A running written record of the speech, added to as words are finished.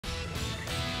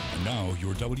Now,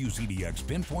 your WZDX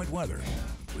Pinpoint Weather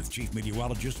with Chief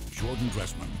Meteorologist Jordan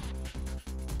Dressman.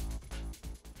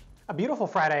 A beautiful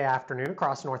Friday afternoon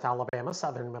across North Alabama,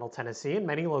 southern Middle Tennessee. In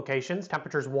many locations,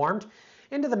 temperatures warmed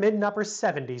into the mid and upper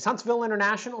 70s. Huntsville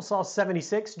International saw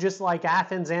 76, just like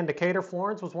Athens and Decatur.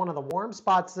 Florence was one of the warm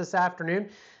spots this afternoon.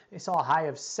 They saw a high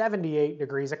of 78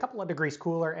 degrees. A couple of degrees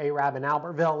cooler, Arab and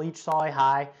Albertville each saw a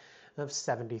high of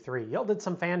 73. Yielded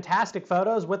some fantastic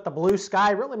photos with the blue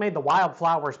sky. Really made the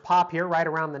wildflowers pop here right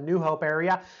around the New Hope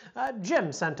area.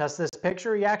 Jim sent us this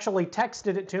picture. He actually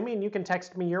texted it to me, and you can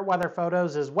text me your weather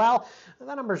photos as well.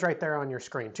 The number's right there on your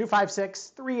screen,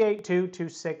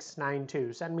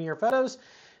 256-382-2692. Send me your photos.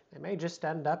 They may just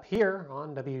end up here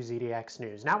on WZDX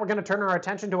News. Now we're going to turn our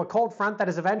attention to a cold front that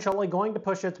is eventually going to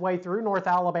push its way through North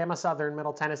Alabama, southern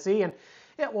Middle Tennessee, and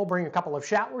it will bring a couple of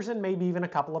showers and maybe even a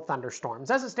couple of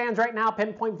thunderstorms. As it stands right now,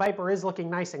 Pinpoint Viper is looking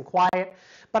nice and quiet,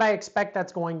 but I expect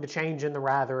that's going to change in the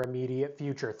rather immediate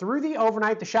future. Through the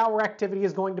overnight, the shower activity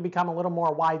is going to become a little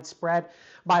more widespread.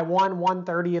 By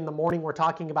 1:30 in the morning, we're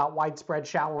talking about widespread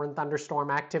shower and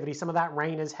thunderstorm activity. Some of that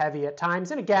rain is heavy at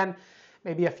times, and again,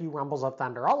 maybe a few rumbles of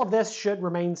thunder. All of this should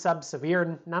remain sub-severe,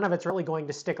 and none of it's really going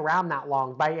to stick around that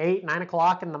long. By 8, 9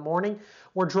 o'clock in the morning,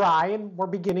 we're dry, and we're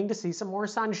beginning to see some more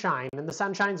sunshine. And the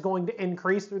sunshine's going to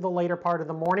increase through the later part of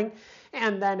the morning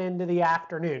and then into the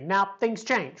afternoon. Now, things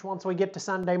change. Once we get to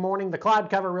Sunday morning, the cloud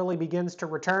cover really begins to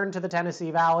return to the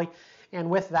Tennessee Valley, and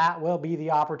with that will be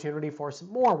the opportunity for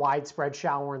some more widespread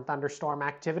shower and thunderstorm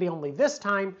activity, only this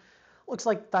time looks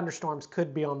like thunderstorms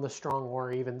could be on the strong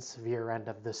or even severe end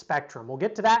of the spectrum. We'll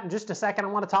get to that in just a second. I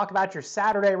want to talk about your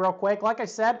Saturday real quick. Like I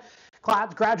said,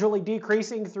 clouds gradually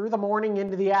decreasing through the morning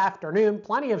into the afternoon.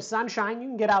 Plenty of sunshine. You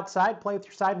can get outside, play with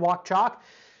your sidewalk chalk.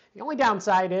 The only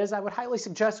downside is I would highly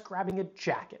suggest grabbing a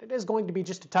jacket. It is going to be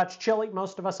just a touch chilly,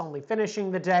 most of us only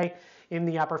finishing the day in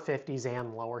the upper 50s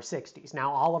and lower 60s.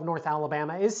 Now, all of North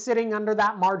Alabama is sitting under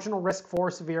that marginal risk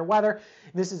for severe weather.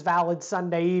 This is valid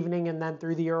Sunday evening and then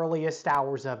through the earliest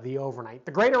hours of the overnight.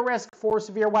 The greater risk for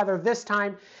severe weather this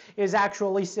time is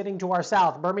actually sitting to our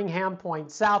south. Birmingham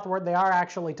points southward. They are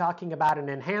actually talking about an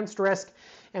enhanced risk,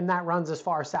 and that runs as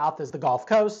far south as the Gulf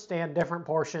Coast and different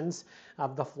portions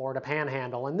of the Florida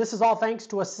Panhandle. And this is all thanks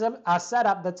to a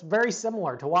setup that's very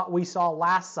similar to what we saw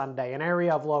last Sunday, an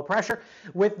area of low pressure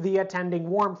with the attending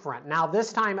warm front. Now,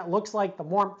 this time it looks like the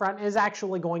warm front is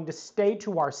actually going to stay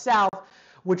to our south,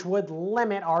 which would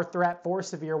limit our threat for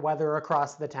severe weather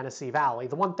across the Tennessee Valley.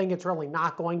 The one thing it's really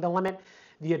not going to limit,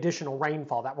 the additional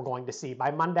rainfall that we're going to see.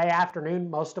 By Monday afternoon,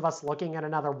 most of us looking at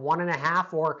another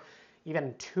 1.5 or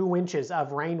even 2 inches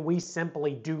of rain we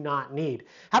simply do not need.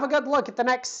 Have a good look at the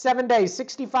next 7 days.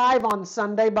 65 on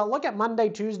Sunday, but look at Monday,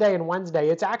 Tuesday, and Wednesday.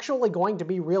 It's actually going to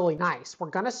be really nice.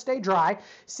 We're going to stay dry.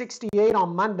 68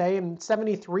 on Monday and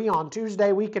 73 on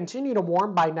Tuesday. We continue to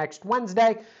warm by next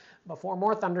Wednesday before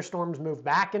more thunderstorms move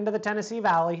back into the Tennessee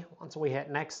Valley once we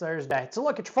hit next Thursday. So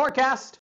look at your forecast.